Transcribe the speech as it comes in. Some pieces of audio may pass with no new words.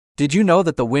Did you know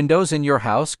that the windows in your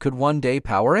house could one day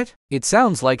power it? It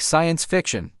sounds like science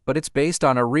fiction, but it's based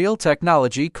on a real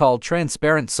technology called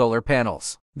transparent solar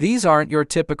panels. These aren't your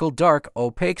typical dark,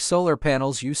 opaque solar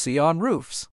panels you see on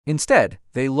roofs. Instead,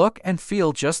 they look and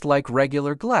feel just like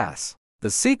regular glass. The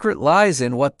secret lies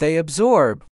in what they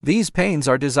absorb. These panes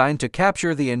are designed to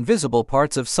capture the invisible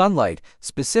parts of sunlight,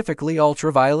 specifically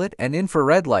ultraviolet and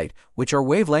infrared light, which are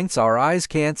wavelengths our eyes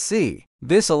can't see.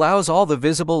 This allows all the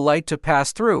visible light to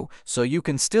pass through, so you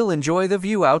can still enjoy the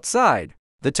view outside.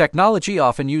 The technology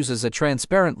often uses a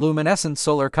transparent luminescent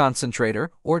solar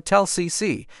concentrator, or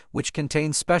TLCC, which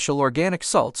contains special organic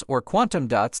salts or quantum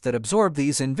dots that absorb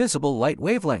these invisible light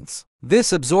wavelengths.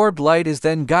 This absorbed light is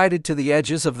then guided to the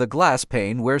edges of the glass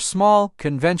pane where small,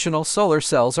 conventional solar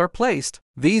cells are placed.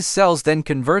 These cells then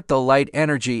convert the light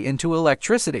energy into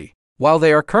electricity. While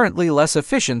they are currently less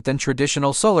efficient than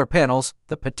traditional solar panels,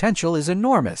 the potential is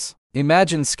enormous.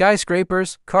 Imagine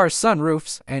skyscrapers, car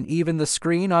sunroofs, and even the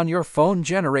screen on your phone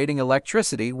generating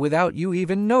electricity without you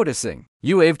even noticing.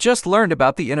 You have just learned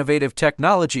about the innovative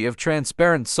technology of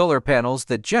transparent solar panels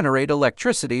that generate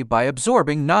electricity by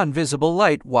absorbing non-visible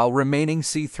light while remaining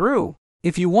see-through.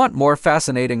 If you want more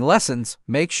fascinating lessons,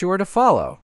 make sure to follow.